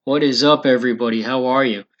What is up, everybody? How are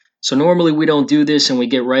you? So, normally we don't do this and we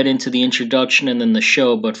get right into the introduction and then the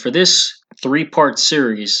show, but for this three-part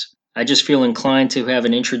series, I just feel inclined to have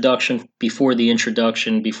an introduction before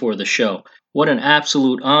the show. What an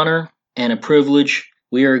absolute honor and a privilege.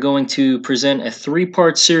 We are going to present a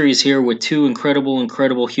three-part series here with two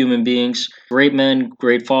incredible human beings, great men,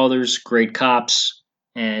 great fathers, great cops,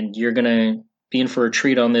 and you're going to be in for a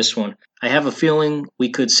treat on this one. I have a feeling we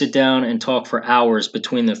could sit down and talk for hours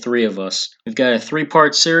between the three of us. We've got a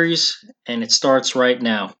three-part series, and it starts right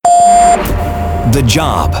now. The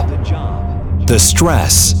job. The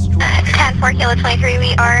stress. 10-4 Kilo 23,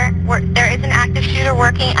 there is an active shooter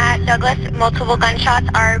working at Douglas. Multiple gunshots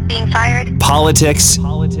are being fired. Politics.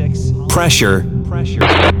 Pressure.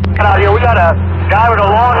 Get out here. We got a guy with a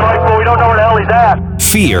long rifle. We don't know where the hell he's at.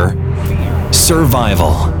 Fear.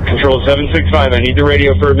 Survival. Control 765, I need the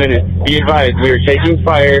radio for a minute. Be advised, we are taking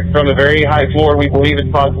fire from a very high floor. We believe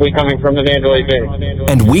it's possibly coming from the Mandalay Bay.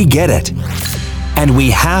 And we get it. And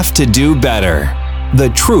we have to do better. The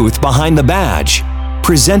truth behind the badge.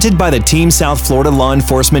 Presented by the Team South Florida Law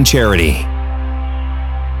Enforcement Charity.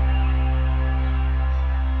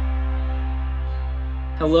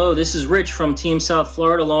 Hello, this is Rich from Team South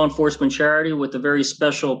Florida Law Enforcement Charity with a very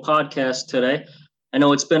special podcast today. I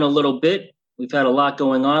know it's been a little bit. We've had a lot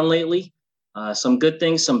going on lately, some good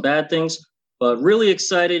things, some bad things, but really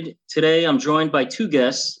excited. Today, I'm joined by two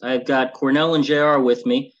guests. I've got Cornell and JR with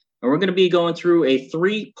me, and we're going to be going through a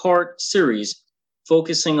three-part series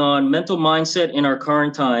focusing on mental mindset in our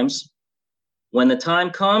current times, when the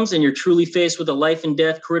time comes and you're truly faced with a life and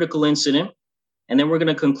death critical incident, and then we're going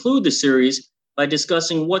to conclude the series by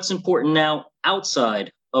discussing what's important now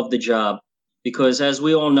outside of the job, because as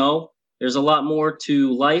we all know, there's a lot more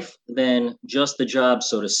to life than just the job,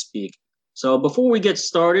 so to speak. So before we get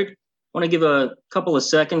started, I want to give a couple of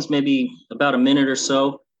seconds, maybe about a minute or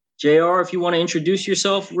so. JR, if you want to introduce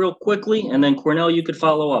yourself real quickly, and then Cornell, you could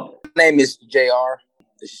follow up. My name is JR.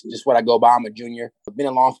 It's just what I go by. I'm a junior. I've been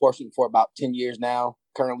in law enforcement for about 10 years now.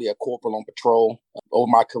 Currently a corporal on patrol.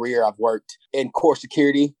 Over my career, I've worked in core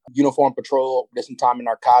security, uniform patrol, did some time in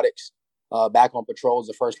narcotics, back on patrol as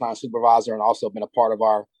a first-line supervisor, and also been a part of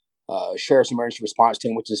our Sheriff's Emergency Response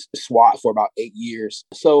Team, which is SWAT, for about 8 years.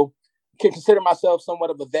 So can consider myself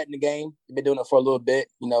somewhat of a vet in the game. I've been doing it for a little bit.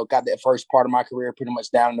 Got that first part of my career pretty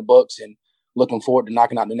much down in the books and looking forward to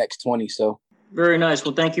knocking out the next 20. So very nice.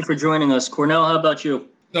 Well, thank you for joining us. Cornell, how about you?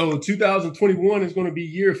 So 2021 is going to be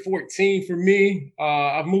year 14 for me.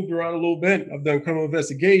 I've moved around a little bit. I've done criminal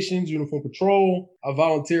investigations, uniform patrol. I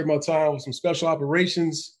volunteered my time with some special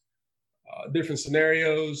operations, different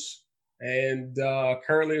scenarios, and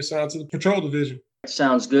currently assigned to the patrol division.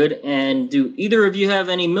 Sounds good. And do either of you have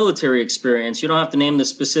any military experience? You don't have to name the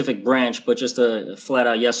specific branch, but just a flat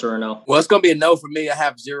out yes or a no. Well, it's going to be a no for me. I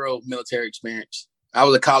have zero military experience. I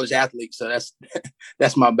was a college athlete, so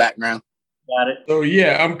that's my background. Got it. So,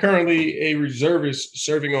 yeah, I'm currently a reservist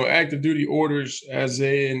serving on active duty orders as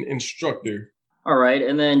an instructor. All right.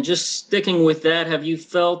 And then just sticking with that, have you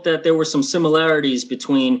felt that there were some similarities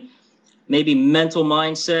between maybe mental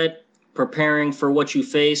mindset, preparing for what you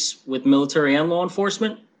face with military and law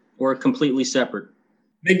enforcement, or completely separate?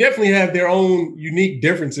 They definitely have their own unique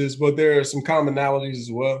differences, but there are some commonalities as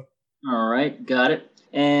well. All right. Got it.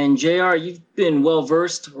 And JR, you've been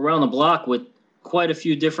well-versed around the block with quite a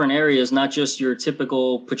few different areas, not just your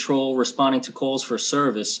typical patrol responding to calls for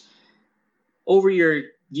service. Over your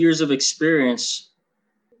years of experience,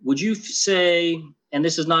 would you say, and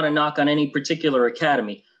this is not a knock on any particular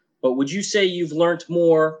academy, but would you say you've learned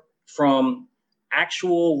more from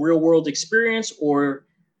actual real-world experience, or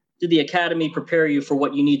did the academy prepare you for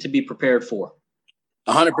what you need to be prepared for?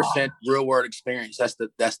 100% real-world experience. That's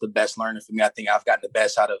the best learning for me. I think I've gotten the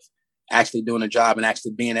best out of actually doing a job and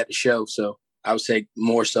actually being at the show. So I would say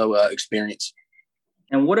more so experience.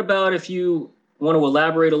 And what about if you want to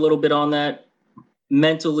elaborate a little bit on that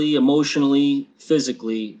mentally, emotionally,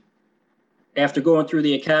 physically, after going through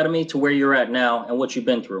the academy to where you're at now and what you've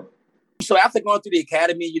been through? So after going through the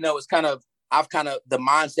academy, the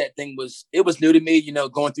mindset thing was new to me.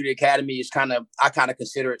 Going through the academy is I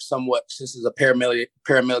consider it somewhat, since it's a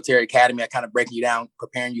paramilitary academy, I kind of breaking you down,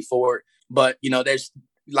 preparing you for it. But, there's,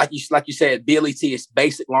 like you said, BLET is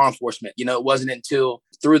basic law enforcement. It wasn't until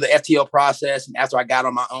through the FTO process and after I got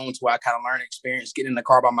on my own to where I kind of learned experience, getting in the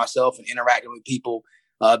car by myself and interacting with people,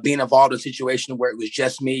 being involved in a situation where it was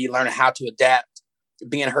just me, learning how to adapt,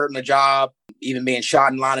 being hurt in the job, even being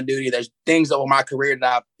shot in line of duty. There's things over my career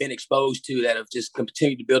that I've been exposed to that have just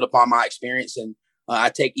continued to build upon my experience. And I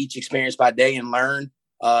take each experience by day and learn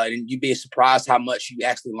And you'd be surprised how much you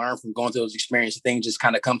actually learn from going through those experiences. Things just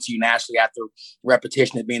kind of come to you naturally after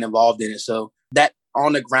repetition of being involved in it. So that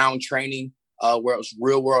on the ground training, where it was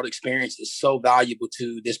real world experience, is so valuable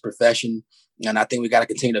to this profession. And I think we got to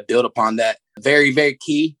continue to build upon that. Very, very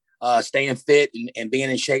key. Staying fit and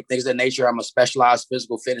being in shape, things of that nature. I'm a specialized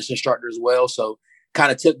physical fitness instructor as well. So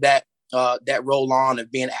kind of took that role on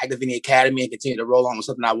of being active in the academy and continue to roll on with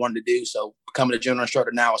something I wanted to do. So becoming a general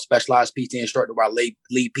instructor now, a specialized PT instructor where I lead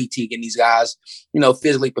PT, getting these guys,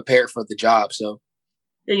 physically prepared for the job. So,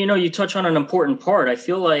 yeah, you touch on an important part. I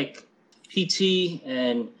feel like PT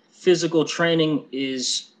and physical training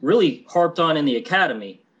is really harped on in the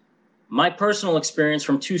academy. My personal experience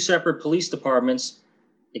from 2 separate police departments,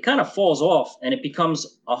 it kind of falls off and it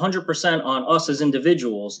becomes 100% on us as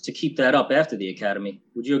individuals to keep that up after the academy.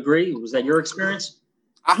 Would you agree? Was that your experience?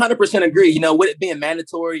 I 100% agree. With it being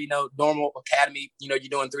mandatory, normal academy, you're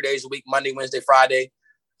doing 3 days a week, Monday, Wednesday, Friday.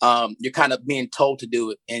 You're kind of being told to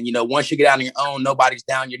do it. And, once you get out on your own, nobody's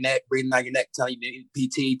down your neck, breathing down your neck, telling you to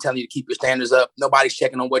eat PT, telling you to keep your standards up. Nobody's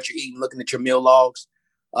checking on what you're eating, looking at your meal logs.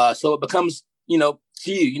 So it becomes, to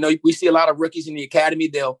you. We see a lot of rookies in the academy.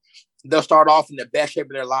 They'll start off in the best shape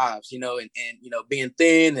of their lives, and being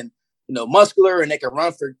thin and, muscular, and they can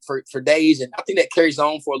run for days. And I think that carries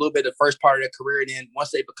on for a little bit of the first part of their career. And then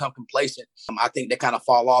once they become complacent, I think they kind of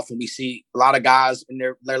fall off. And we see a lot of guys in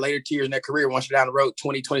their later tiers in their career, once you're down the road,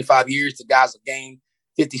 20, 25 years, the guys have gained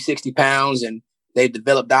 50, 60 pounds and they've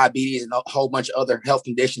developed diabetes and a whole bunch of other health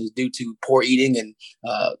conditions due to poor eating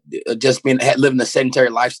and just living a sedentary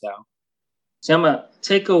lifestyle. So I'm going to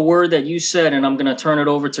take a word that you said and I'm going to turn it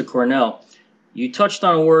over to Cornell. You touched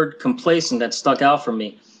on a word, complacent, that stuck out for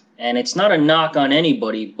me. And it's not a knock on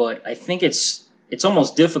anybody, but I think it's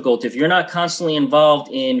almost difficult if you're not constantly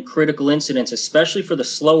involved in critical incidents, especially for the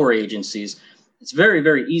slower agencies. It's very,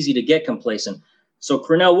 very easy to get complacent. So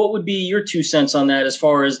Cornell, what would be your 2 cents on that as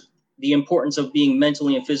far as the importance of being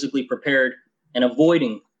mentally and physically prepared and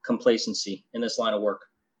avoiding complacency in this line of work?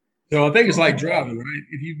 So I think it's like driving, right?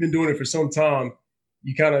 If you've been doing it for some time,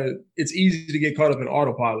 it's easy to get caught up in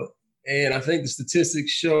autopilot. And I think the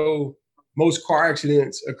statistics show most car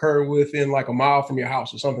accidents occur within like a mile from your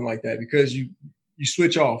house or something like that, because you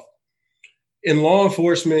switch off. In law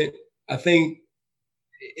enforcement, I think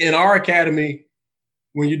in our academy,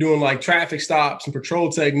 when you're doing like traffic stops and patrol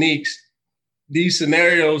techniques, these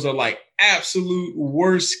scenarios are like absolute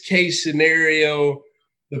worst case scenario.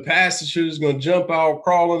 The passenger is going to jump out,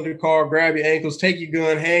 crawl under the car, grab your ankles, take your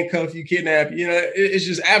gun, handcuff you, kidnap you. It's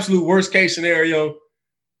just absolute worst case scenario.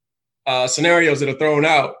 Scenarios that are thrown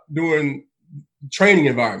out during training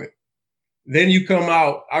environment. Then you come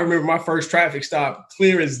out. I remember my first traffic stop,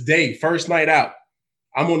 clear as day, first night out.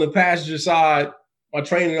 I'm on the passenger side. My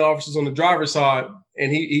training officer's on the driver's side,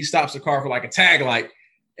 and he stops the car for like a tag light.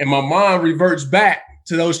 And my mind reverts back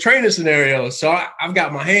to those training scenarios. So I've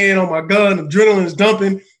got my hand on my gun, adrenaline's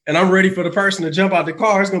dumping, and I'm ready for the person to jump out the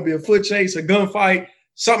car. It's going to be a foot chase, a gunfight,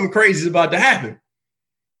 something crazy is about to happen.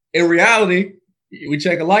 In reality, we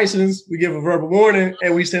check a license, we give a verbal warning,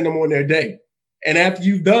 and we send them on their day. And after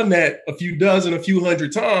you've done that a few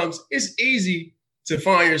hundred times, it's easy to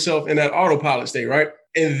find yourself in that autopilot state, right?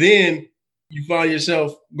 And then you find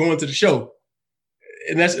yourself going to the show.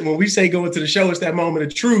 And that's when we say going to the show, it's that moment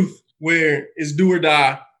of truth where it's do or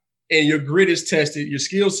die, and your grit is tested, your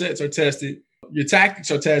skill sets are tested, your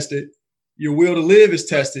tactics are tested, your will to live is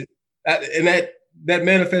tested. And that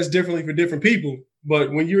manifests differently for different people.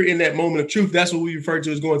 But when you're in that moment of truth, that's what we refer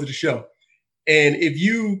to as going to the show. And if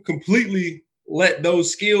you completely let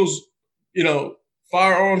those skills,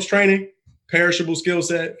 firearms training, perishable skill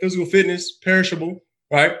set, physical fitness, perishable,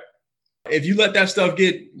 right? If you let that stuff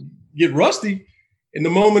get rusty in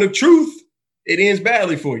the moment of truth, it ends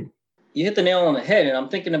badly for you. You hit the nail on the head. And I'm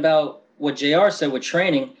thinking about what JR said with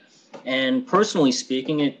training. And personally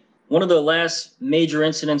speaking, one of the last major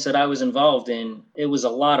incidents that I was involved in, it was a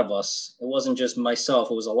lot of us. It wasn't just myself.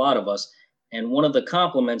 It was a lot of us. And one of the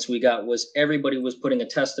compliments we got was everybody was putting a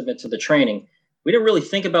testament to the training. We didn't really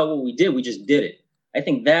think about what we did. We just did it. I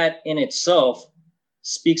think that in itself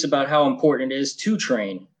speaks about how important it is to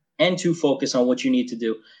train and to focus on what you need to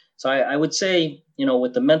do. So I would say,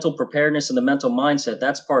 with the mental preparedness and the mental mindset,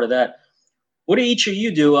 that's part of that. What do each of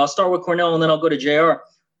you do? I'll start with Cornell and then I'll go to JR.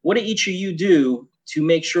 What do each of you do to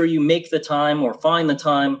make sure you make the time or find the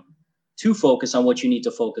time to focus on what you need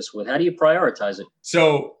to focus with? How do you prioritize it?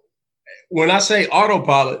 So when I say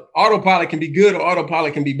autopilot can be good or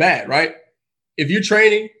autopilot can be bad, right? If you're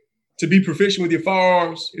training to be proficient with your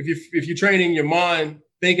firearms, if you're training your mind,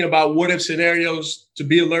 thinking about what if scenarios, to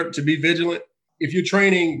be alert, to be vigilant, if you're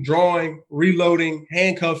training, drawing, reloading,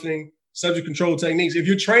 handcuffing, subject control techniques. If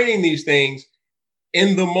you're training these things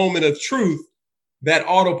in the moment of truth, that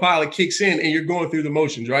autopilot kicks in and you're going through the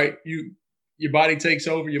motions, right? Your body takes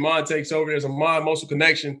over, your mind takes over. There's a mind-muscle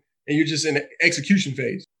connection, and you're just in the execution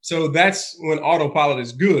phase. So that's when autopilot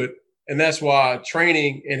is good. And that's why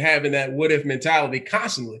training and having that what-if mentality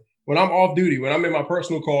constantly. When I'm off duty, when I'm in my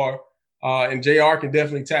personal car, and JR can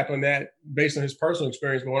definitely tap on that based on his personal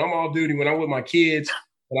experience. But when I'm off duty, when I'm with my kids,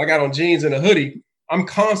 when I got on jeans and a hoodie, I'm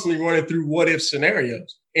constantly running through what-if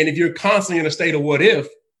scenarios. And if you're constantly in a state of what-if,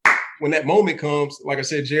 when that moment comes, like I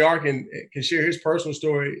said, JR can share his personal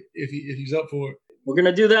story if he's up for it. We're going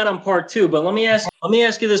to do that on part 2, but let me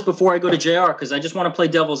ask you this before I go to JR, because I just want to play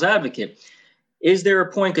devil's advocate. Is there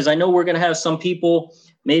a point, because I know we're going to have some people,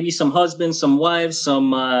 maybe some husbands, some wives,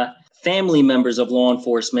 some family members of law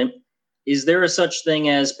enforcement. Is there a such thing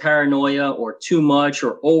as paranoia or too much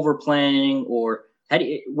or over planning, or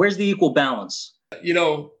where's the equal balance?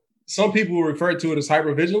 Some people refer to it as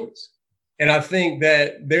hypervigilance. And I think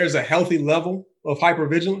that there's a healthy level of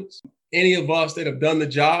hypervigilance. Any of us that have done the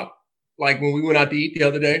job, like when we went out to eat the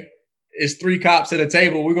other day, it's 3 cops at a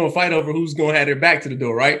table. We're going to fight over who's going to have their back to the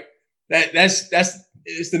door, right? That's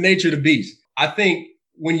it's the nature of the beast. I think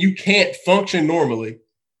when you can't function normally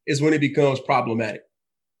is when it becomes problematic.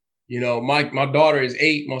 My daughter is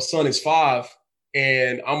 8, my son is 5,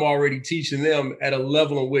 and I'm already teaching them at a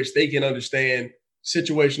level in which they can understand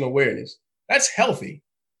situational awareness. That's healthy.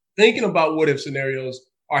 Thinking about what if scenarios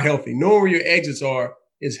are healthy. Knowing where your exits are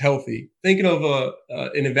is healthy. Thinking of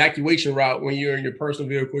an evacuation route when you're in your personal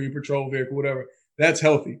vehicle, your patrol vehicle, whatever, that's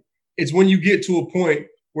healthy. It's when you get to a point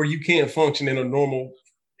where you can't function in a normal,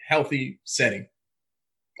 healthy setting.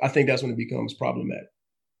 I think that's when it becomes problematic.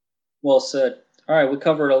 Well said. All right, we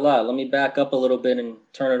covered a lot. Let me back up a little bit and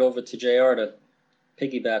turn it over to JR to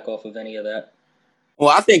piggyback off of any of that. Well,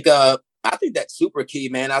 I think that's super key,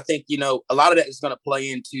 man. I think, a lot of that is going to play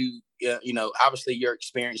into, obviously your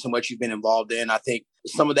experience and what you've been involved in. I think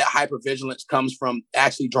some of that hypervigilance comes from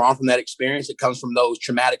actually drawn from that experience. It comes from those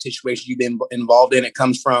traumatic situations you've been involved in. It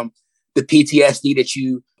comes from the PTSD that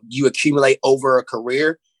you accumulate over a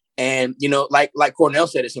career. And, like Cornell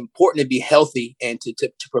said, it's important to be healthy and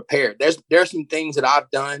to prepare. There's some things that I've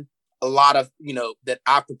done a lot of, that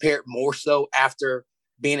I've prepared more so after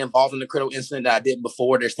being involved in a critical incident that I didn't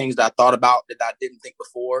before. There's things that I thought about that I didn't think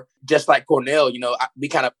before. Just like Cornell, we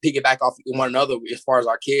kind of piggyback off one another as far as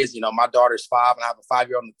our kids. My daughter's 5 and I have a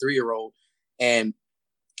 5-year-old and a 3-year-old. And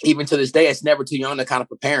even to this day, it's never too young to kind of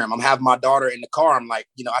prepare them. I'm having my daughter in the car. I'm like,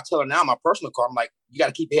 I tell her now in my personal car, I'm like, you got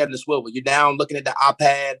to keep your head in the swivel. You're down looking at the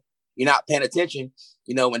iPad. You're not paying attention.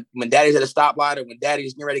 When daddy's at a stoplight or when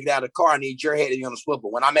daddy's getting ready to get out of the car, I need your head to be on the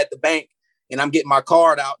swivel. When I'm at the bank and I'm getting my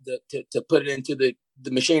card out to put it into the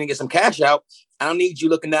machine and get some cash out, I don't need you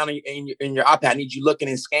looking down in your iPad. I need you looking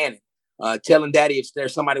and scanning, telling daddy if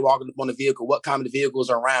there's somebody walking up on the vehicle, what kind of vehicles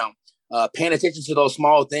are around, paying attention to those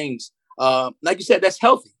small things. Like you said, that's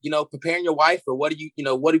healthy. Preparing your wife for what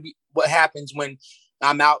happens when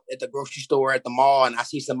I'm out at the grocery store, at the mall, and I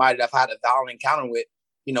see somebody that I've had a violent encounter with.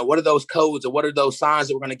 What are those codes or what are those signs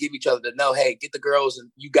that we're going to give each other to know, hey, get the girls and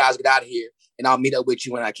you guys get out of here and I'll meet up with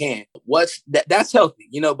you when I can. That's healthy,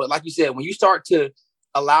 but like you said, when you start to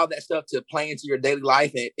allow that stuff to play into your daily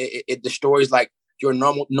life and it destroys like your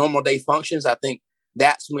normal day functions, I think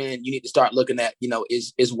that's when you need to start looking at,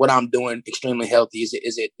 is what I'm doing extremely healthy? Is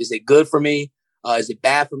it good for me? Is it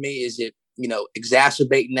bad for me? Is it,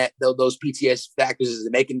 exacerbating those PTS factors? Is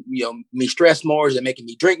it making, me stress more? Is it making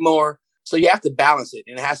me drink more? So you have to balance it,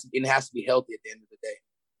 and it has to be healthy at the end of the day.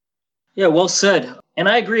 Yeah, well said. And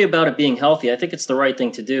I agree about it being healthy. I think it's the right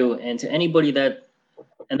thing to do. And to anybody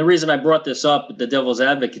and the reason I brought this up, the devil's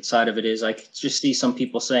advocate side of it is I could just see some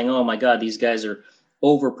people saying, oh my God, these guys are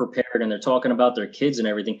over prepared and they're talking about their kids and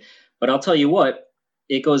everything. But I'll tell you what,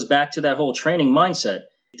 it goes back to that whole training mindset.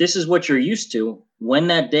 This is what you're used to. When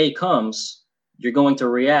that day comes, you're going to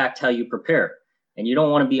react how you prepare. And you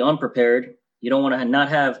don't want to be unprepared. You don't want to not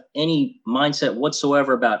have any mindset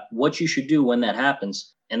whatsoever about what you should do when that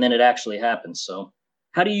happens. And then it actually happens. So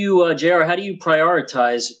how do you, JR, how do you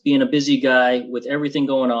prioritize being a busy guy with everything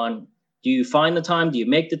going on? Do you find the time? Do you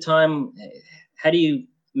make the time? How do you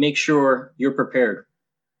make sure you're prepared?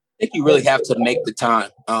 I think you really have to make the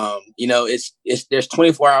time. There's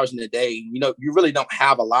 24 hours in a day. You really don't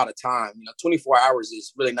have a lot of time. 24 hours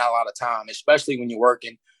is really not a lot of time, especially when you're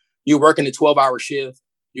working. You're working a 12-hour shift.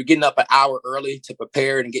 You're getting up an hour early to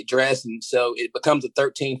prepare and get dressed. And so it becomes a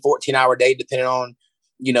 13, 14-hour day, depending on,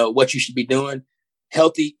 what you should be doing.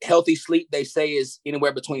 Healthy sleep, they say, is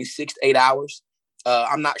anywhere between 6 to 8 hours.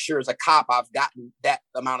 I'm not sure as a cop I've gotten that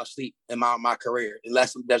amount of sleep in my career,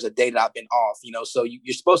 unless there's a day that I've been off, so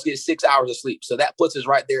you're supposed to get 6 hours of sleep. So that puts us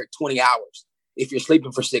right there at 20 hours if you're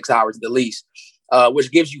sleeping for 6 hours at the least,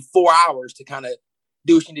 which gives you 4 hours to kind of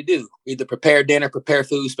do what you need to do, either prepare dinner, prepare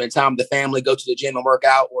food, spend time with the family, go to the gym and work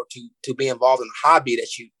out, or to be involved in a hobby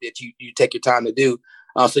that you take your time to do.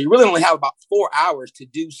 So you really only have about 4 hours to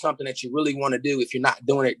do something that you really want to do if you're not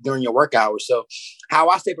doing it during your work hours. So how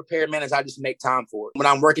I stay prepared, man, is I just make time for it. When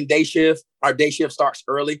I'm working day shift, our day shift starts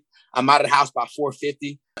early. I'm out of the house by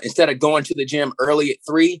 4:50. Instead of going to the gym early at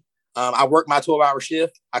 3, I work my 12-hour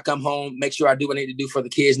shift. I come home, make sure I do what I need to do for the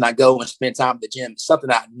kids, and I go and spend time at the gym. It's something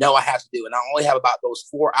that I know I have to do. And I only have about those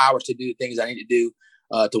 4 hours to do the things I need to do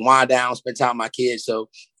to wind down, spend time with my kids. So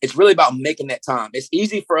it's really about making that time. It's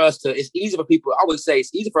easy for people. I would say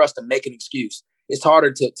it's easy for us to make an excuse. It's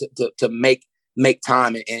harder to make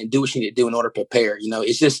time and do what you need to do in order to prepare.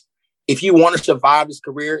 It's just, if you want to survive this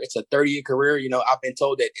career, it's a 30-year career. I've been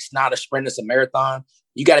told that it's not a sprint, it's a marathon.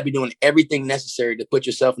 You got to be doing everything necessary to put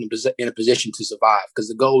yourself in a position to survive, because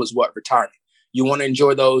the goal is what? Retirement. You want to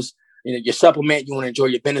enjoy those, your supplement, you want to enjoy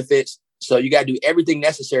your benefits. So you got to do everything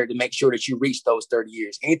necessary to make sure that you reach those 30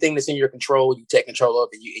 years. Anything that's in your control, you take control of,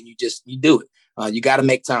 and you do it. You got to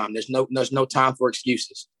make time. There's no time for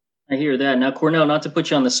excuses. I hear that. Now, Cornell, not to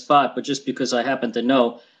put you on the spot, but just because I happen to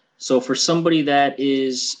know. So for somebody that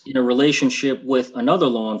is in a relationship with another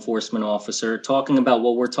law enforcement officer, talking about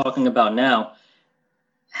what we're talking about now,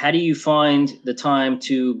 how do you find the time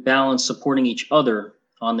to balance supporting each other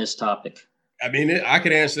on this topic? I mean, I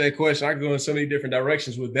could answer that question. I could go in so many different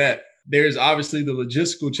directions with that. There's obviously the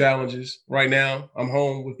logistical challenges. Right now, I'm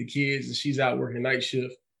home with the kids and she's out working night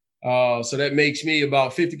shift. So that makes me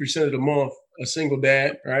about 50% of the month a single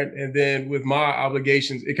dad, right? And then with my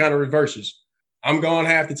obligations, it kind of reverses. I'm gone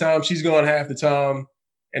half the time, she's gone half the time,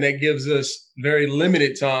 and that gives us very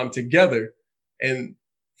limited time together. And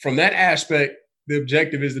from that aspect, the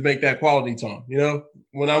objective is to make that quality time.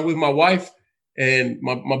 When I'm with my wife and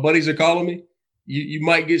my buddies are calling me, you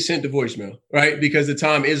might get sent to voicemail, right? Because the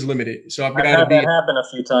time is limited. So I've got to be. That happened a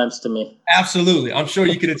few times to me. Absolutely. I'm sure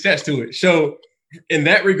you can attest to it. So in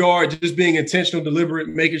that regard, just being intentional, deliberate,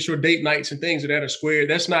 making sure date nights and things of that are squared.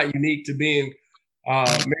 That's not unique to being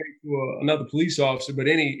married to another police officer, but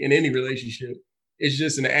in any relationship. It's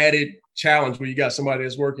just an added challenge where you got somebody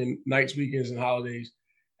that's working nights, weekends, and holidays.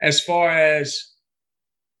 As far as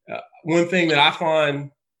one thing that I find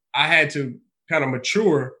I had to kind of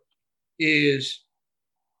mature is,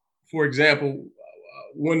 for example,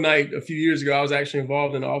 one night a few years ago, I was actually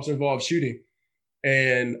involved in an officer-involved shooting,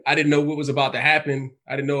 and I didn't know what was about to happen.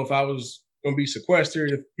 I didn't know if I was going to be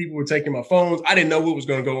sequestered, if people were taking my phones. I didn't know what was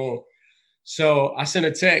going to go on. So I sent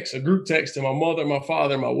a group text to my mother, my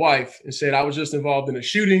father, and my wife, and said I was just involved in a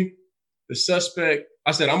shooting. The suspect,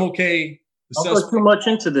 I said, I'm okay. Don't go too much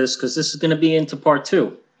into this because this is going to be into part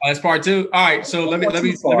 2. Oh, that's part 2. All right. So let me,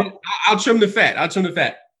 I'll trim the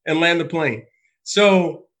fat and land the plane.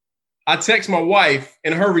 So I text my wife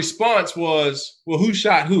and her response was, well, who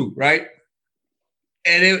shot who? Right.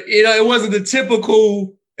 And it wasn't the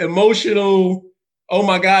typical emotional, oh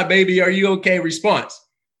my God, baby, are you okay response.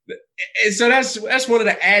 And so that's one of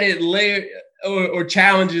the added layer or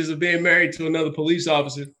challenges of being married to another police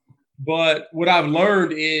officer. But what I've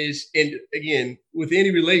learned is, and again, with any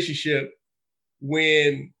relationship,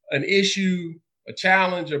 when an issue, a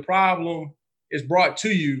challenge, a problem is brought to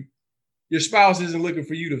you, your spouse isn't looking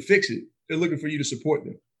for you to fix it. They're looking for you to support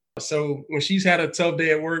them. So when she's had a tough day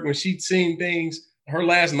at work, when she'd seen things, her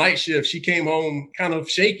last night shift, she came home kind of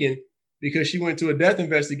shaken because she went to a death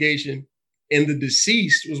investigation and the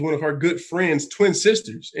deceased was one of her good friend's twin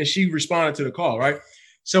sisters. And she responded to the call, right?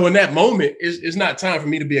 So in that moment, it's not time for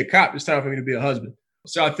me to be a cop. It's time for me to be a husband.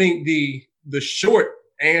 So I think the short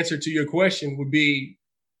answer to your question would be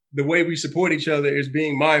the way we support each other is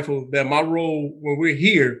being mindful that my role when we're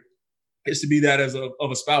here is to be that as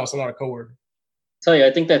of a spouse, not a coworker. Tell you,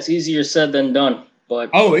 I think that's easier said than done. But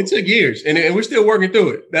it took years, and we're still working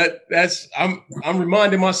through it. I'm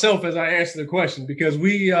reminding myself as I answer the question, because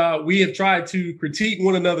we have tried to critique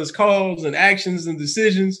one another's calls and actions and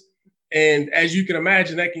decisions, and as you can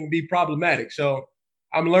imagine, that can be problematic. So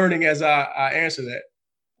I'm learning as I answer that.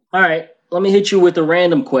 All right, let me hit you with a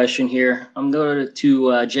random question here. I'm going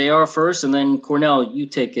to JR first, and then Cornell, you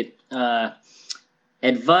take it.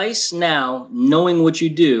 Advice now, knowing what you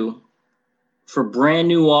do, for brand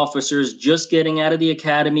new officers just getting out of the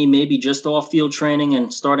academy, maybe just off field training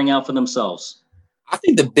and starting out for themselves? I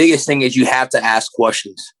think the biggest thing is you have to ask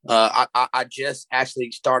questions. I just actually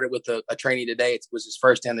started with a trainee today. It was his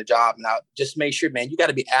first day on the job. And I just made sure, man, you got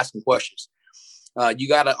to be asking questions. You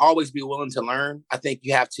got to always be willing to learn. I think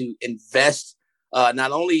you have to invest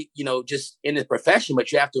not only, just in the profession,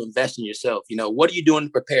 but you have to invest in yourself. What are you doing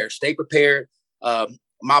to prepare? Stay prepared.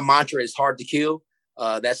 My mantra is hard to kill.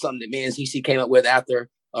 That's something that me and CC came up with after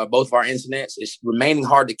both of our incidents. It's remaining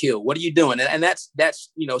hard to kill. What are you doing? And that's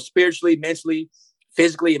spiritually, mentally,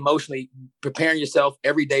 physically, emotionally, preparing yourself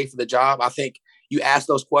every day for the job. I think you ask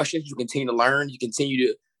those questions, you continue to learn, you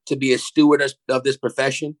continue to be a steward of this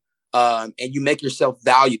profession, and you make yourself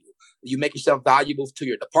valuable. You make yourself valuable to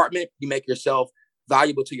your department. You make yourself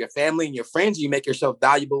valuable to your family and your friends. You make yourself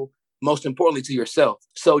valuable, most importantly, to yourself.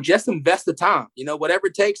 So just invest the time, whatever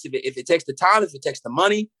it takes. If it takes the time, if it takes the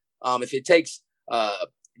money, if it takes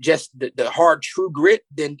just the hard, true grit,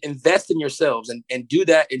 then invest in yourselves and do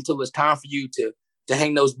that until it's time for you to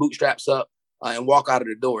hang those bootstraps up and walk out of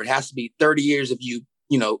the door. It has to be 30 years of you,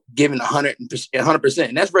 giving 100%.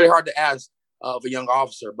 And that's really hard to ask of a young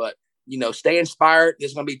officer, but stay inspired.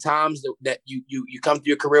 There's going to be times that you come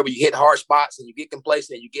through your career where you hit hard spots and you get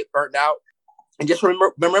complacent and you get burnt out. And just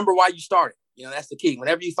remember why you started. That's the key.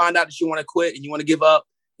 Whenever you find out that you want to quit and you want to give up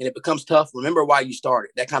and it becomes tough, remember why you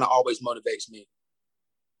started. That kind of always motivates me.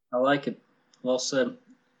 I like it. Well said.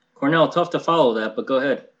 Cornell, tough to follow that, but go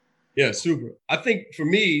ahead. Yeah, super. I think for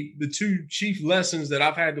me, the two chief lessons that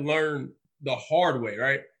I've had to learn the hard way,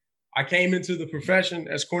 right? I came into the profession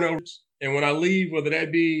as Cornell, and when I leave, whether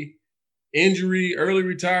that be injury, early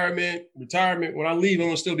retirement, when I leave, I'm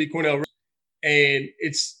going to still be Cornell. And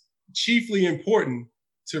it's chiefly important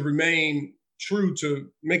to remain true to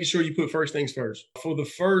making sure you put first things first. For the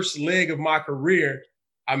first leg of my career,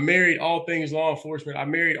 I married all things law enforcement. I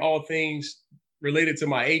married all things related to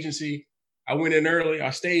my agency. I went in early.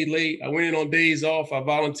 I stayed late. I went in on days off. I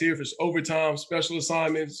volunteered for overtime, special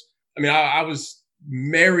assignments. I was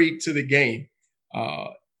married to the game.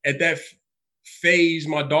 At that phase,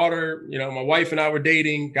 my daughter, my wife and I were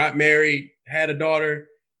dating, got married, had a daughter.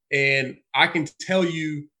 And I can tell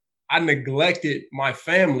you, I neglected my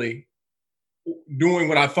family doing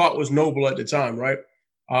what I thought was noble at the time, right?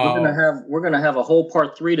 We're gonna have a whole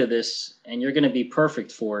part 3 to this, and you're gonna be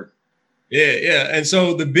perfect for it. Yeah. And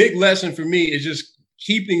so the big lesson for me is just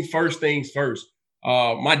keeping first things first.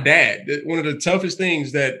 My dad, one of the toughest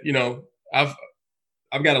things that,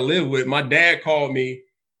 I've got to live with, my dad called me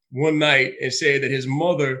one night and said that his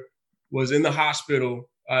mother was in the hospital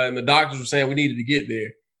and the doctors were saying we needed to get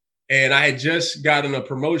there. And I had just gotten a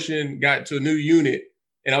promotion, got to a new unit,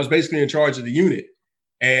 and I was basically in charge of the unit.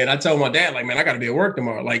 And I told my dad, man, I got to be at work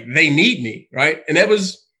tomorrow. They need me, right? And it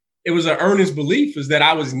was an earnest belief is that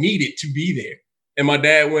I was needed to be there. And my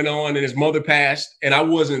dad went on and his mother passed and I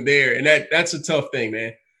wasn't there. And that's a tough thing,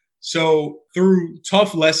 man. So through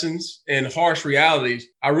tough lessons and harsh realities,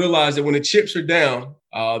 I realized that when the chips are down,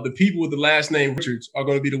 the people with the last name Richards are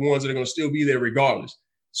going to be the ones that are going to still be there regardless.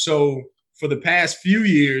 So for the past few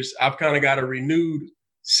years, I've kind of got a renewed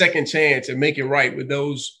second chance at making right with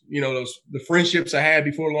those, the friendships I had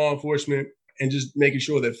before law enforcement and just making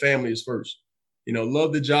sure that family is first.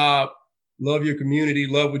 Love the job, love your community,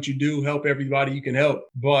 love what you do, help everybody you can help.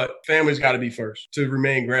 But family's got to be first to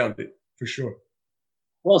remain grounded, for sure.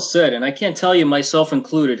 Well said. And I can't tell you, myself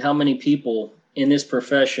included, how many people in this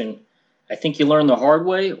profession, I think you learn the hard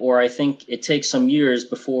way, or I think it takes some years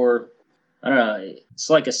before, I don't know, it's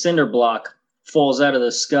like a cinder block falls out of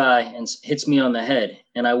the sky and hits me on the head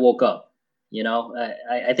and I woke up.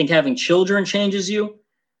 I think having children changes you.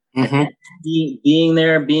 Mm-hmm. Being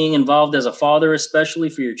there, being involved as a father, especially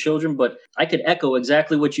for your children. But I could echo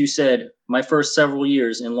exactly what you said. My first several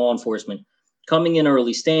years in law enforcement, coming in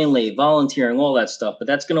early, staying late, volunteering, all that stuff. But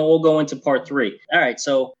that's going to all go into part 3. All right.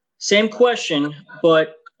 So same question,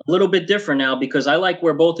 but a little bit different now because I like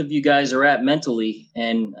where both of you guys are at mentally.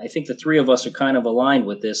 And I think the 3 of us are kind of aligned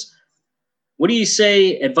with this. What do you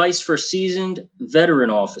say, advice for seasoned veteran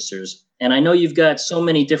officers? And I know you've got so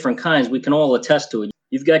many different kinds. We can all attest to it.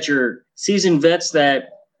 You've got your seasoned vets that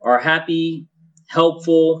are happy,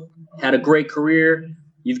 helpful, had a great career.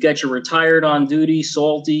 You've got your retired on duty,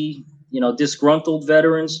 salty, disgruntled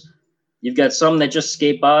veterans. You've got some that just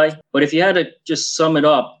skate by. But if you had to just sum it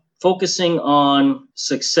up, focusing on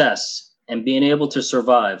success and being able to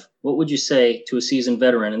survive, what would you say to a seasoned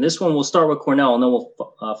veteran? And this one, we'll start with Cornell, and then we'll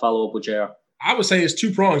follow up with JR. I would say it's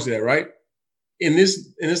 2 prongs there, right? In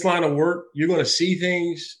this line of work, you're going to see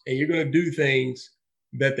things and you're going to do things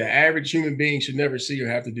that the average human being should never see or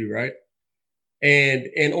have to do, right? And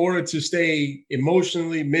in order to stay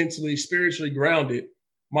emotionally, mentally, spiritually grounded,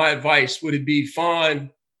 my advice would be find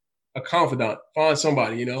a confidant, find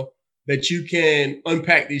somebody, that you can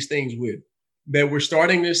unpack these things with, that we're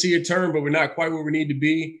starting to see a turn, but we're not quite where we need to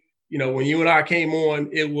be. when you and I came on,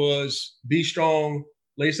 it was be strong,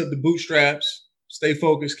 lace up the bootstraps, stay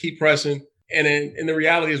focused, keep pressing. And the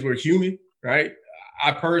reality is we're human, right?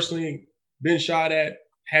 I personally been shot at,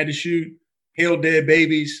 had to shoot, held dead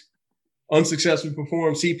babies, unsuccessfully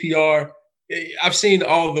performed CPR. I've seen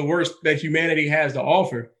all the worst that humanity has to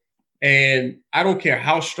offer. And I don't care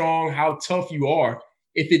how strong, how tough you are.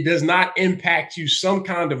 If it does not impact you some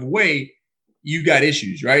kind of way, you got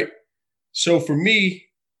issues, right? So for me,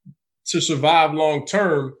 to survive long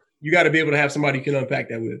term, you got to be able to have somebody you can unpack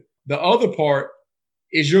that with. The other part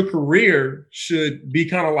is your career should be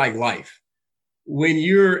kind of like life. When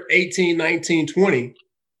you're 18, 19, 20,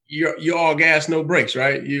 you're all gas, no brakes,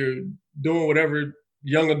 right? You're doing whatever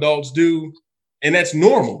young adults do, and that's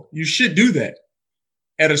normal. You should do that.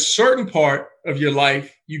 At a certain part of your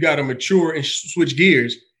life, you got to mature and switch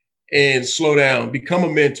gears and slow down, become a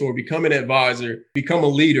mentor, become an advisor, become a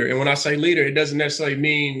leader. And when I say leader, it doesn't necessarily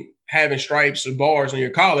mean having stripes or bars on your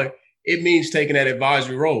collar. It means taking that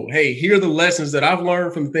advisory role. Hey, here are the lessons that I've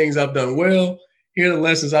learned from the things I've done well. Here are the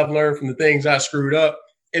lessons I've learned from the things I screwed up,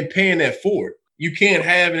 and paying that forward. You can't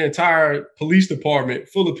have an entire police department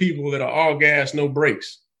full of people that are all gas, no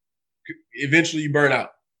brakes. Eventually you burn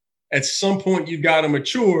out. At some point, you've got to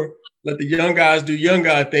mature, let the young guys do young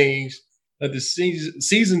guy things, let the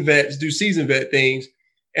seasoned vets do seasoned vet things.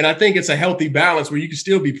 And I think it's a healthy balance where you can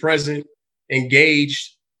still be present,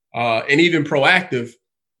 engaged, and even proactive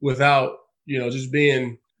without, just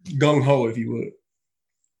being gung-ho, if you would.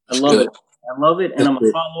 I love it. I love it. And I'm going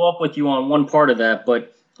to follow up with you on one part of that,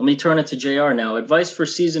 but let me turn it to JR now. Advice for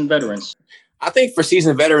seasoned veterans. I think for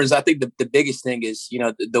seasoned veterans, I think the biggest thing is,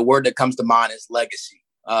 the word that comes to mind is legacy.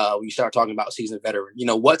 When you start talking about seasoned veteran,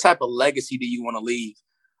 what type of legacy do you want to leave?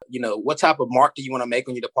 What type of mark do you want to make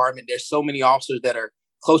on your department? There's so many officers that are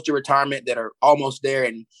close to retirement that are almost there,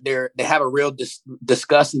 and they have a real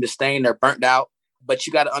disgust and disdain. They're burnt out, but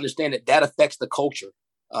you got to understand that affects the culture.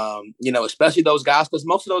 Especially those guys, because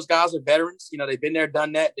most of those guys are veterans. They've been there,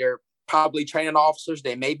 done that. They're probably training officers.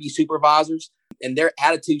 They may be supervisors, and their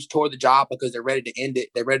attitudes toward the job, because they're ready to end it,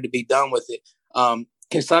 they're ready to be done with it,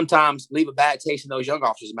 can sometimes leave a bad taste in those young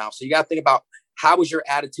officers' mouths. So you got to think about, how is your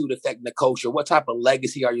attitude affecting the culture? What type of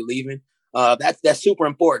legacy are you leaving? That's super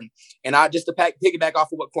important. And just to piggyback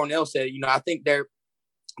off of what Cornell said, I think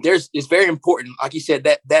it's very important, like you said,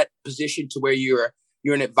 that position to where you're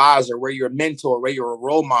an advisor, where you're a mentor, where you're a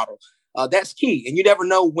role model. That's key. And you never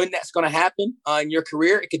know when that's going to happen in your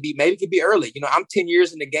career. It could be early. I'm 10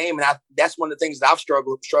 years in the game, and that's one of the things that I've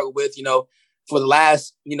struggled with, for the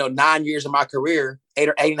last, 9 years of my career,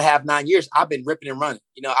 9 years, I've been ripping and running.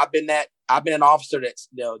 I've been an officer that's,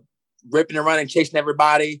 ripping and running, chasing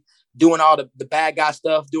everybody, doing all the bad guy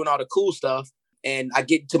stuff, doing all the cool stuff. And I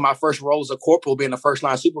get to my first role as a corporal, being a first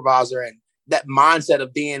line supervisor, and that mindset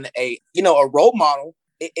of being a role model,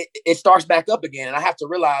 it starts back up again. And I have to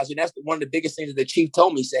realize, and that's one of the biggest things that the chief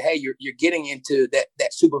told me, he said, hey, you're getting into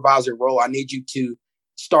that supervisor role. I need you to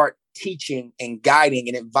start teaching and guiding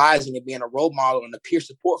and advising and being a role model and a peer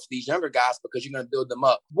support for these younger guys, because you're going to build them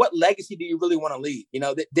up. What legacy do you really want to leave?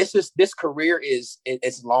 This career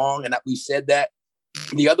it's long, and we said that.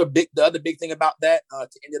 The other big thing about that,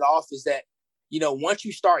 to end it off, is that once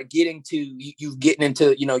you start getting into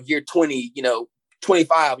year 20,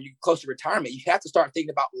 25, you're close to retirement, you have to start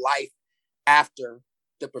thinking about life after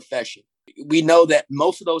the profession. We know that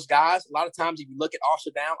most of those guys, a lot of times, if you look at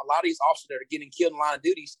officer down, a lot of these officers that are getting killed in line of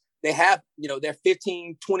duties, they have, they're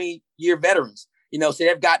 15, 20 year veterans, so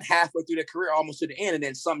they've gotten halfway through their career, almost to the end. And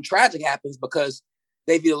then something tragic happens because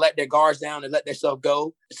they've either let their guards down and let themselves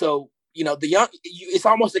go. So, it's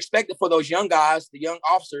almost expected for those young guys, the young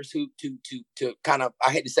officers who to kind of,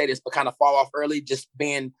 I hate to say this, but kind of fall off early, just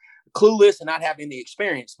being clueless and not having the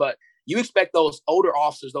experience. But you expect those older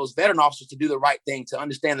officers, those veteran officers, to do the right thing, to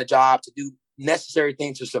understand the job, to do necessary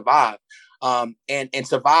things to survive. And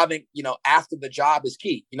surviving, after the job is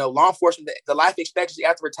key. Law enforcement, the life expectancy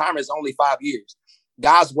after retirement is only 5 years.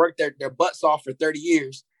 Guys work their butts off for 30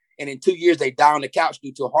 years. And in 2 years, they die on the couch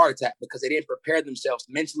due to a heart attack because they didn't prepare themselves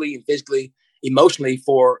mentally and physically, emotionally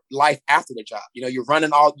for life after the job. You're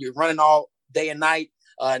running all day and night.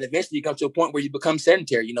 And eventually you come to a point where you become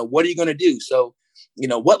sedentary. What are you going to do? So,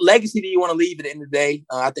 what legacy do you want to leave at the end of the day?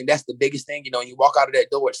 I think that's the biggest thing. When you walk out of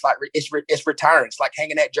that door, it's like, it's retiring. It's like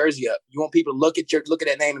hanging that jersey up. You want people to look at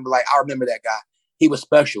that name and be like, I remember that guy. He was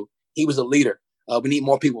special. He was a leader. We need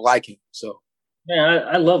more people like him. So. Man,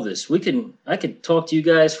 I love this. I could talk to you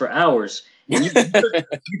guys for hours. And you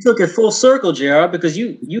took it full circle, JR, because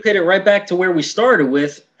you hit it right back to where we started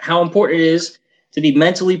with how important it is to be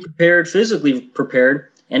mentally prepared, physically prepared.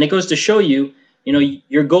 And it goes to show you You know,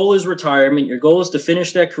 your goal is retirement. Your goal is to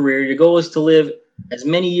finish that career. Your goal is to live as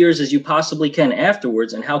many years as you possibly can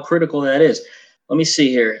afterwards, and how critical that is. Let me see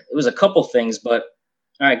here. It was a couple things, but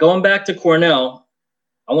all right, going back to Cornell,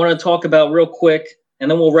 I want to talk about real quick, and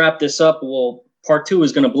then we'll wrap this up. Part 2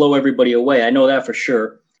 is going to blow everybody away. I know that for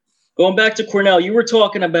sure. Going back to Cornell, you were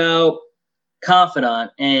talking about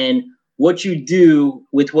Confidant and what you do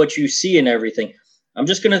with what you see and everything. I'm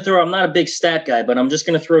just going to throw, I'm not a big stat guy, but I'm just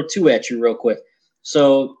going to throw 2 at you real quick.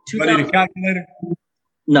 So, do I need a calculator?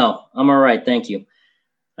 No, I'm all right. Thank you.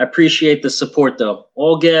 I appreciate the support, though.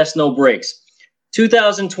 All gas, no brakes.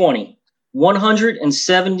 2020,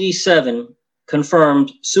 177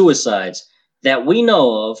 confirmed suicides that we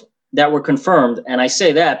know of that were confirmed. And I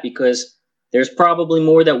say that because there's probably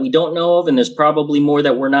more that we don't know of, and there's probably more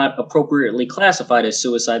that were not appropriately classified as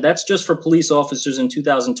suicide. That's just for police officers in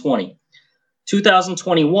 2020.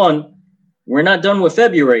 2021, we're not done with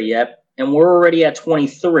February yet, and we're already at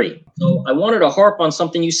 23. So I wanted to harp on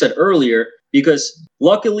something you said earlier, because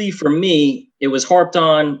luckily for me, it was harped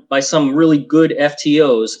on by some really good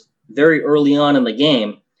FTOs very early on in the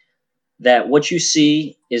game, that what you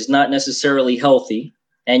see is not necessarily healthy,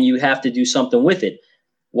 and you have to do something with it.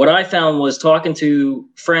 What I found was, talking to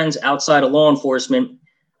friends outside of law enforcement,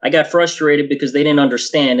 I got frustrated because they didn't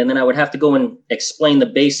understand, and then I would have to go and explain the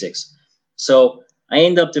basics. So I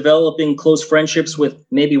ended up developing close friendships with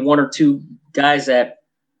maybe 1 or 2 guys that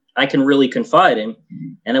I can really confide in,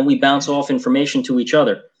 and then we bounce off information to each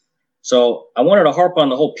other. So I wanted to harp on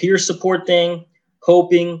the whole peer support thing,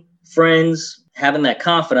 coping, friends, having that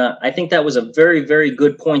confidant. I think that was a very, very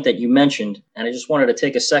good point that you mentioned, and I just wanted to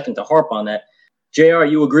take a second to harp on that. JR,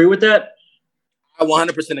 you agree with that? I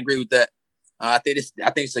 100% agree with that. I think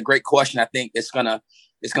it's a great question. I think it's gonna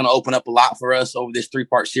open up a lot for us over this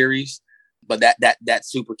 3-part series. But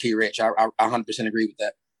that's super key, Rich. I 100% agree with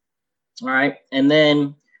that. All right. And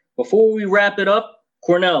then before we wrap it up,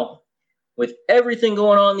 Cornell, with everything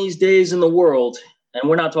going on these days in the world, and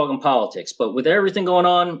we're not talking politics, but with everything going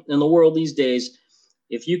on in the world these days,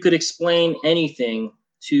 if you could explain anything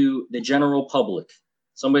to the general public,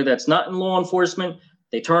 somebody that's not in law enforcement,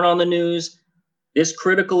 they turn on the news, this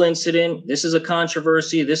critical incident, this is a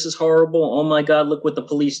controversy, this is horrible, oh my God, look what the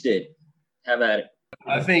police did. Have at it.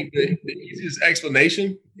 I think the easiest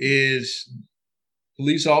explanation is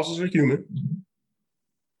police officers are human.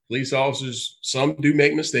 Police officers, some do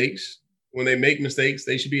make mistakes. When they make mistakes,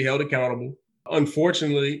 they should be held accountable.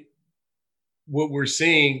 Unfortunately, what we're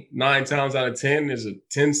seeing 9 times out of 10 is a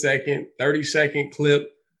 10-second, 30-second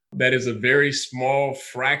clip that is a very small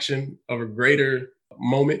fraction of a greater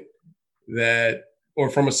moment or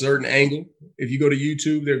from a certain angle. If you go to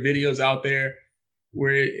YouTube, there are videos out there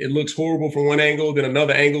where it looks horrible from one angle, then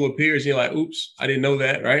another angle appears, and you're like, oops, I didn't know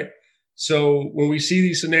that, right? So when we see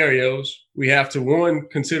these scenarios, we have to, 1,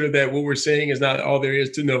 consider that what we're saying is not all there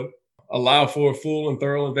is to know, allow for a full and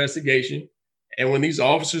thorough investigation. And when these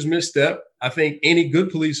officers misstep, I think any good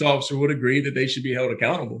police officer would agree that they should be held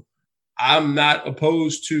accountable. I'm not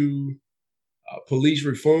opposed to police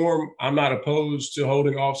reform. I'm not opposed to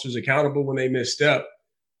holding officers accountable when they misstep.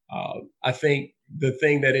 I think the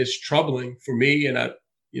thing that is troubling for me, and I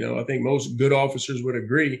think most good officers would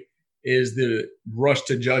agree, is the rush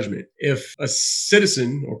to judgment. If a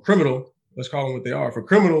citizen or criminal, let's call them what they are, if a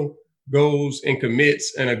criminal goes and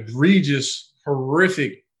commits an egregious,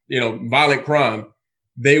 horrific, violent crime,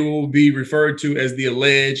 they will be referred to as the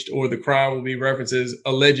alleged, or the crime will be referenced as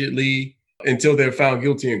allegedly until they're found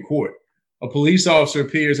guilty in court. A police officer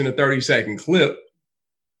appears in a 30-second clip,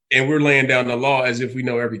 and we're laying down the law as if we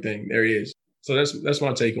know everything there is. So that's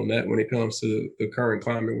my take on that when it comes to the current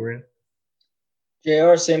climate we're in.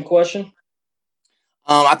 JR, same question.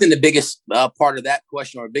 I think the biggest part of that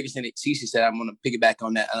question, or the biggest thing that Cece said, I'm going to piggyback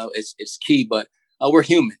on that. I know it's key, but we're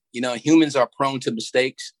human. Humans are prone to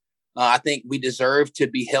mistakes. I think we deserve to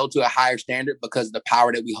be held to a higher standard because of the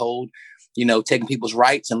power that we hold, taking people's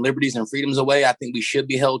rights and liberties and freedoms away. I think we should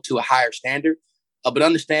be held to a higher standard, but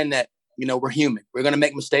understand that, we're human. We're going to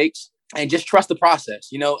make mistakes, and just trust the process.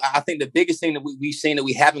 I think the biggest thing that we've seen that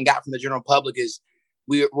we haven't got from the general public is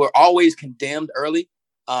we're always condemned early,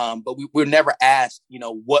 but we're never asked,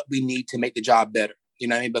 what we need to make the job better. You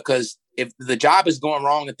know what I mean? Because if the job is going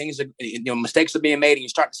wrong and things are, mistakes are being made, and you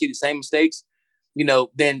start to see the same mistakes,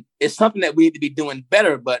 then it's something that we need to be doing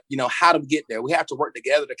better. But, how to get there? We have to work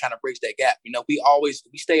together to kind of bridge that gap.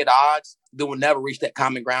 We stay at odds, then we'll never reach that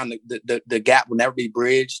common ground. The gap will never be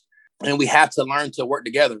bridged. And we have to learn to work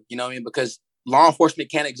together, because law enforcement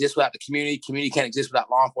can't exist without the community. Community can't exist without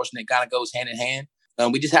law enforcement. It kind of goes hand in hand.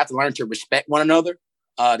 We just have to learn to respect one another,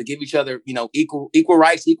 to give each other, equal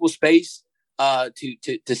rights, equal space,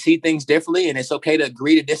 to see things differently, and it's okay to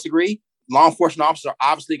agree to disagree. Law enforcement officers are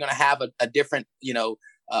obviously going to have a different,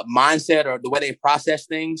 mindset or the way they process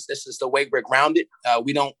things. This is the way we're grounded.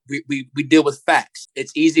 We deal with facts.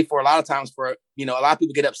 It's easy for a lot of times for, a lot of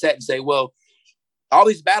people get upset and say, well, all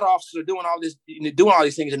these bad officers are doing all this, doing all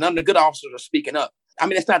these things, and none of the good officers are speaking up. I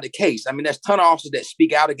mean, that's not the case. I mean, there's a ton of officers that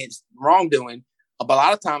speak out against wrongdoing, but a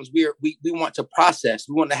lot of times we want to process.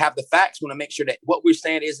 We want to have the facts. We want to make sure that what we're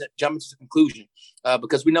saying isn't jumping to the conclusion,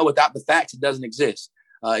 because we know without the facts, it doesn't exist.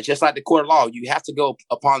 It's just like the court of law. You have to go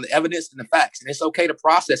upon the evidence and the facts, and it's okay to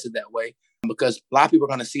process it that way because a lot of people are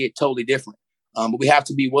going to see it totally different. But we have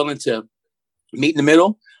to be willing to meet in the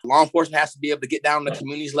middle. Law enforcement has to be able to get down to the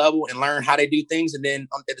community's level and learn how they do things. And then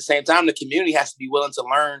at the same time, the community has to be willing to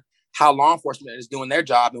learn how law enforcement is doing their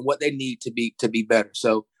job and what they need to be better.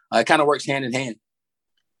 So it kind of works hand in hand.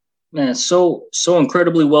 Man, so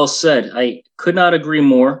incredibly well said. I could not agree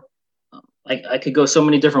more. I could go so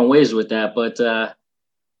many different ways with that, but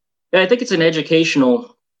I think it's an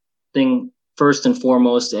educational thing first and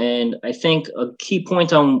foremost. And I think a key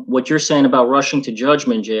point on what you're saying about rushing to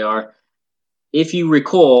judgment, JR, if you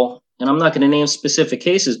recall, and I'm not going to name specific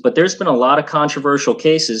cases, but there's been a lot of controversial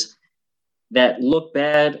cases that look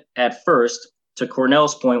bad at first, to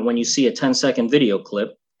Cornell's point, when you see a 10-second video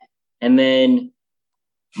clip, and then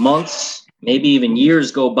months, maybe even years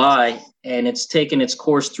go by, and it's taken its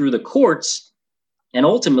course through the courts, and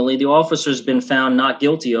ultimately the officer's been found not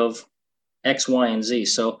guilty of X, Y, and Z.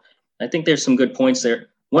 So I think there's some good points there.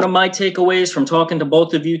 One of my takeaways from talking to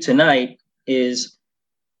both of you tonight is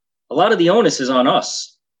a lot of the onus is on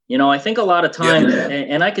us. I think a lot of times,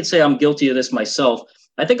 and I could say I'm guilty of this myself,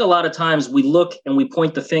 I think a lot of times we look and we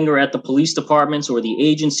point the finger at the police departments or the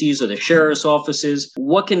agencies or the sheriff's offices.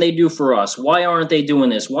 What can they do for us? Why aren't they doing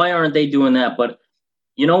this? Why aren't they doing that? But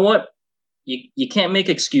you know what? You can't make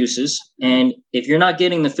excuses. And if you're not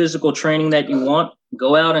getting the physical training that you want,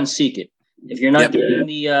 go out and seek it. If you're not getting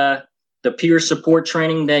the peer support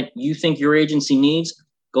training that you think your agency needs,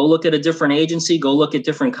 go look at a different agency, go look at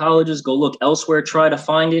different colleges, go look elsewhere, try to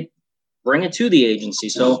find it, bring it to the agency.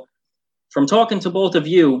 So from talking to both of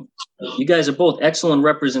you, you guys are both excellent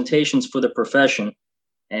representations for the profession.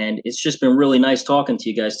 And it's just been really nice talking to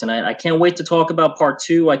you guys tonight. I can't wait to talk about part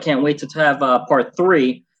 2. I can't wait to have part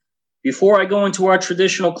 3. Before I go into our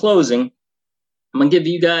traditional closing, I'm going to give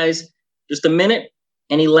you guys just a minute.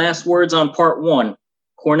 Any last words on part 1?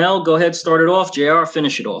 Cornell, go ahead, start it off. JR,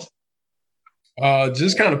 finish it off.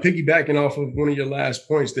 Just kind of piggybacking off of one of your last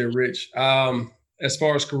points there, Rich. As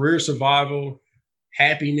far as career survival,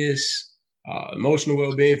 happiness, emotional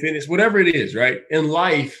well-being, fitness, whatever it is, right? In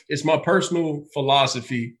life, it's my personal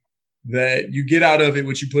philosophy that you get out of it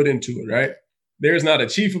what you put into it, right? There's not a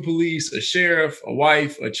chief of police, a sheriff, a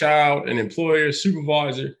wife, a child, an employer,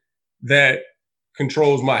 supervisor that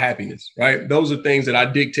controls my happiness, right? Those are things that I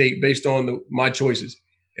dictate based on my choices.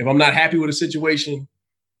 If I'm not happy with a situation,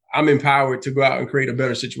 I'm empowered to go out and create a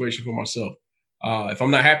better situation for myself. If I'm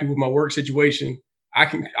not happy with my work situation, I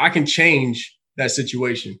can change that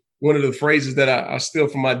situation. One of the phrases that I steal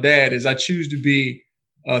from my dad is I choose to be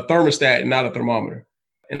a thermostat and not a thermometer.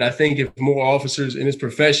 And I think if more officers in this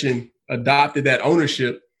profession adopted that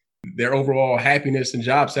ownership, their overall happiness and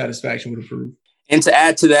job satisfaction would improve. And to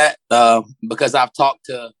add to that, because I've talked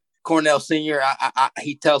to Cornell Sr.,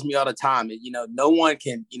 he tells me all the time, no one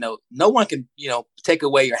can take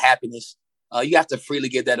away your happiness. You have to freely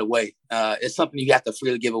give that away. It's something you have to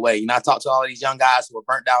freely give away. I talk to all of these young guys who are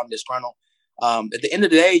burnt out and disgruntled. At the end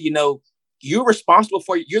of the day, you're responsible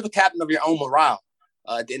for, you're the captain of your own morale.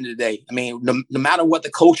 At the end of the day, I mean, no matter what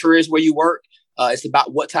the culture is where you work, it's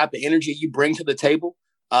about what type of energy you bring to the table.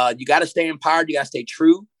 You got to stay empowered. You got to stay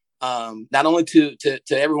true, not only to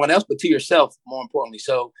everyone else, but to yourself, more importantly.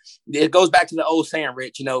 So it goes back to the old saying,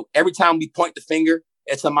 Rich, every time we point the finger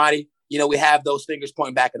at somebody, we have those fingers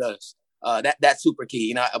pointing back at us. That's super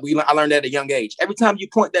key. I learned that at a young age. Every time you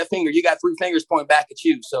point that finger, you got 3 fingers pointing back at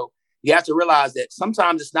you. So you have to realize that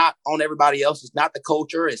sometimes it's not on everybody else. It's not the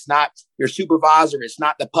culture. It's not your supervisor. It's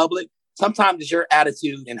not the public. Sometimes it's your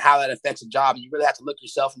attitude and how that affects a job. And you really have to look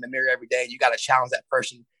yourself in the mirror every day. You got to challenge that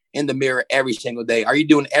person in the mirror every single day. Are you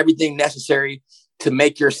doing everything necessary to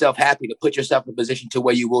make yourself happy, to put yourself in a position to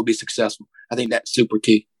where you will be successful? I think that's super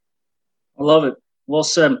key. I love it. Well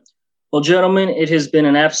said. Well, gentlemen, it has been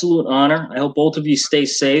an absolute honor. I hope both of you stay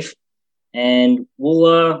safe. And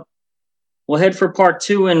we'll head for part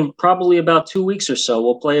 2 in probably about 2 weeks or so.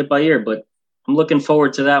 We'll play it by ear, but I'm looking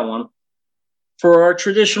forward to that one. For our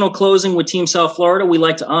traditional closing with Team South Florida, we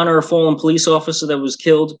like to honor a fallen police officer that was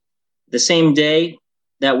killed the same day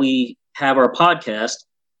that we have our podcast.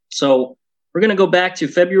 So We're going to go back to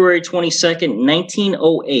February 22nd,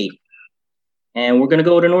 1908. And we're going to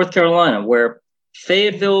go to North Carolina, where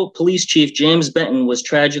Fayetteville Police Chief James Benton was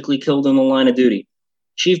tragically killed in the line of duty.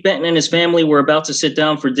 Chief Benton and his family were about to sit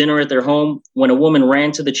down for dinner at their home when a woman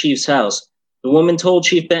ran to the chief's house. The woman told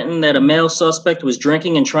Chief Benton that a male suspect was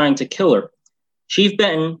drinking and trying to kill her. Chief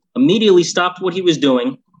Benton immediately stopped what he was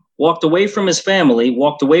doing, walked away from his family,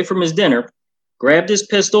 walked away from his dinner, grabbed his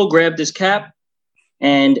pistol, grabbed his cap,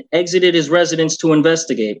 and exited his residence to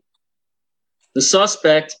investigate. The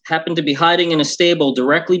suspect happened to be hiding in a stable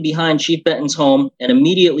directly behind Chief Benton's home and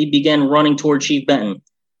immediately began running toward Chief Benton.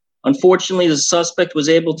 Unfortunately, the suspect was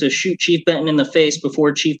able to shoot Chief Benton in the face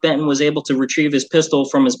before Chief Benton was able to retrieve his pistol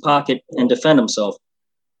from his pocket and defend himself.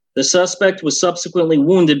 The suspect was subsequently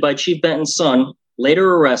wounded by Chief Benton's son,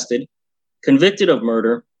 later arrested, convicted of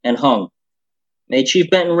murder, and hung. May Chief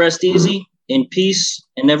Benton rest easy, in peace,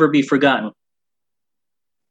 and never be forgotten.